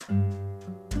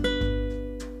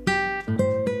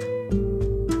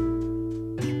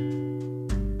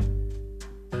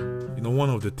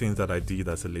of the things that I did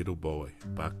as a little boy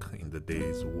back in the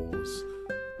days was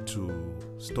to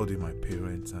study my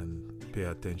parents and pay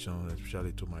attention,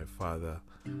 especially to my father,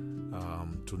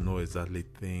 to know exactly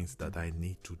things that I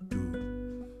need to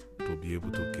do to be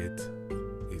able to get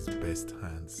his best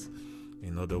hands.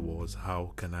 In other words,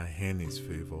 how can I earn his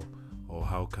favor, or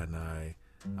how can I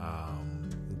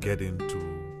get him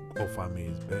to offer me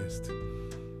his best?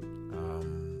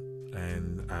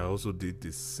 And I also did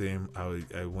the same.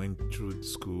 I went through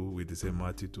school with the same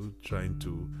attitude, trying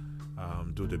to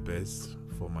do the best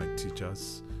for my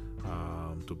teachers,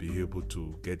 to be able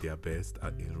to get their best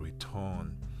in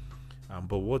return.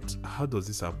 But how does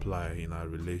this apply in our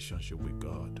relationship with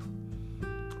God?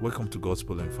 Welcome to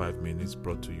Gospel in 5 Minutes,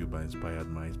 brought to you by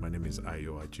Inspired Minds. My name is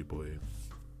Ayo Ajiboye.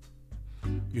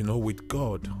 You know, with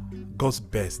God, God's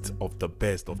best of the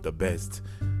best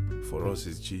for us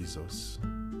is Jesus.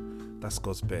 That's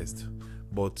God's best.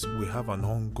 But we have an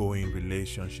ongoing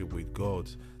relationship with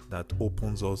God that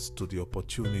opens us to the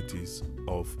opportunities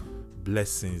of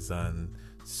blessings and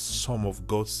some of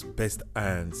God's best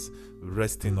hands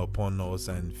resting upon us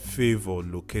and favor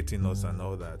locating us and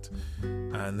all that.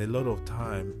 And a lot of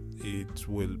time it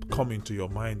will come into your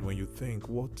mind when you think,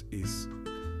 what is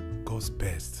God's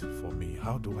best for me?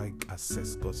 How do I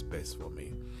assess God's best for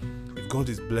me? If God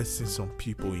is blessing some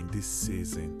people in this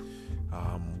season,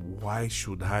 why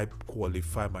should I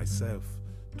qualify myself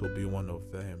to be one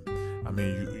of them? I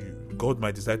mean, God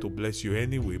might decide to bless you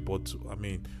anyway, but I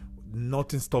mean,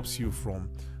 nothing stops you from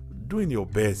doing your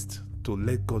best to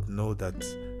let God know that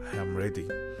I am ready.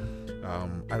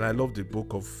 And I love the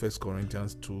book of 1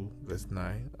 Corinthians 2 verse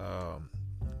 9.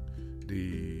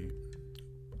 The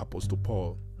Apostle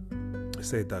Paul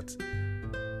said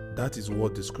that is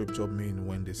what the scripture mean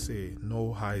when they say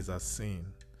no eyes has seen,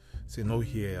 say no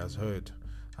ear has heard,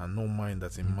 and no mind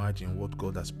has imagined what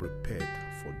God has prepared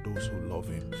for those who love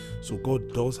him. So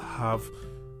God does have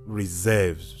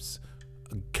reserves,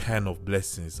 kind of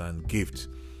blessings and gifts.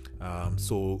 I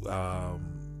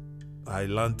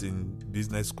learned in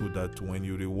business school that when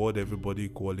you reward everybody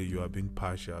equally, you are being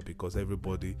partial, because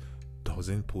everybody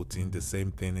doesn't put in the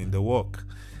same thing in the work.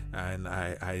 And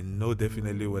I know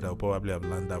definitely what I'll probably have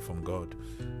learned that from God.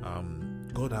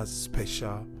 God has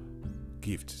special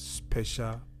gift,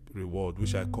 special reward,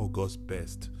 which I call God's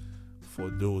best for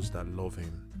those that love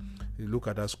him. You look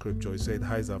at that scripture, it said,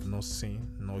 eyes have not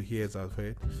seen, nor ears have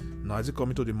heard, nor has it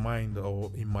come into the mind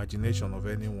or imagination of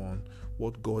anyone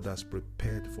what God has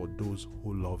prepared for those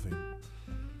who love him.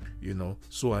 You know,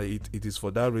 so it is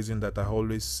for that reason that I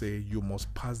always say you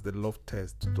must pass the love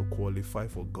test to qualify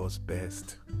for God's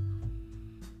best.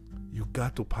 You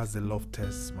got to pass the love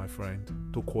test, my friend,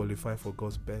 to qualify for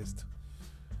God's best.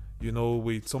 You know,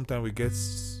 sometimes we get,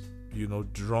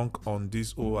 drunk on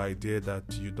this whole idea that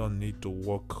you don't need to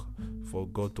work for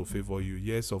God to favor you.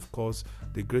 Yes, of course,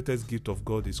 the greatest gift of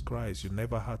God is Christ. You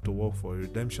never had to work for it.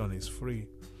 Redemption is free.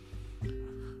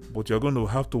 But you're going to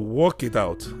have to work it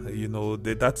out. You know,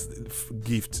 that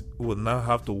gift will now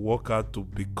have to work out to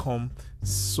become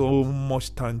so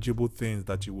much tangible things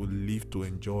that you will live to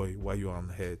enjoy while you're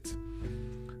on earth.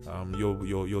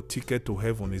 Your ticket to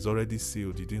heaven is already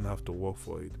sealed. You didn't have to work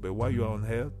for it. But while you're on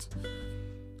earth,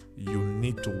 you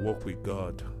need to work with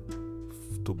God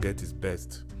to get his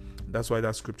best. That's why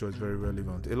that scripture is very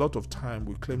relevant. A lot of time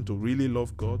we claim to really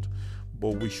love God,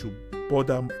 but we should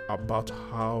bother about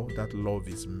how that love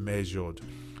is measured.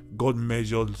 God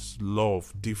measures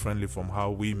love differently from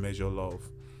how we measure love.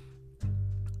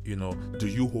 You know, do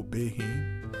you obey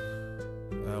him?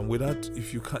 Without,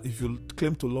 if you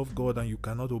claim to love God and you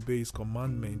cannot obey his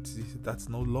commandments, that's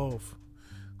no love.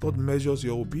 God measures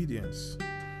your obedience.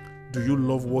 Do you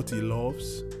love what he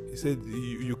loves? He said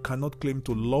you cannot claim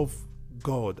to love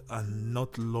God and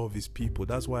not love his people.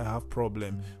 That's why I have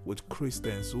problem with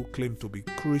Christians who claim to be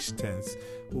Christians,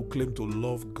 who claim to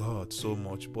love God so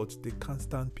much, but they can't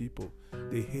stand people.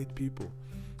 They hate people.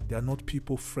 They are not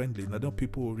people friendly. They're not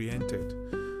people oriented.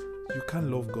 You can't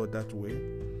love God that way.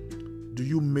 Do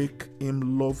you make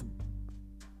him love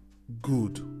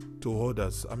good to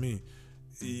others? I mean,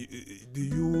 do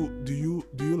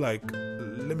you like,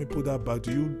 let me put that back,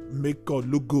 do you make God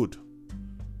look good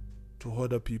to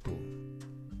other people?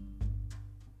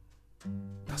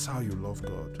 That's how you love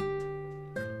God.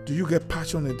 Do you get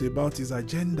passionate about his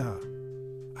agenda?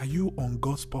 Are you on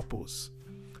God's purpose?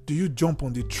 Do you jump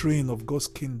on the train of God's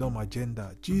kingdom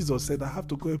agenda? Jesus said, I have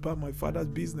to go about my Father's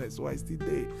business while it's still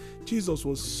there. Jesus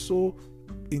was so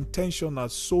intentional,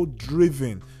 so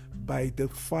driven by the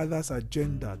Father's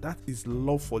agenda. That is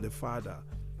love for the Father.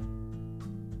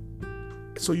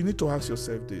 So you need to ask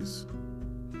yourself this.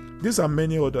 These and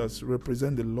many others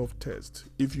represent the love test.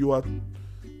 If you are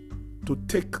to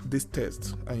take this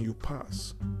test and you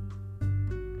pass,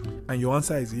 and your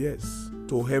answer is yes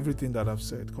to everything that I've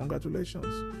said,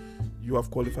 congratulations. You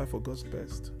have qualified for God's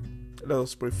best. Let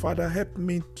us pray. Father, help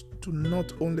me to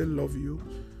not only love you,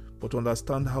 but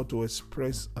understand how to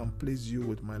express and please you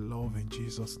with my love in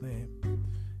Jesus' name.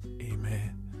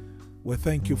 Amen. Well,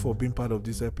 thank you for being part of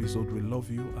this episode. We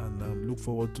love you and look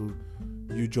forward to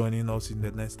you joining us in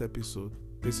the next episode.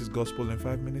 This is Gospel in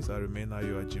 5 Minutes. I remain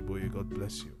Ayo Ajiboye. God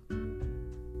bless you.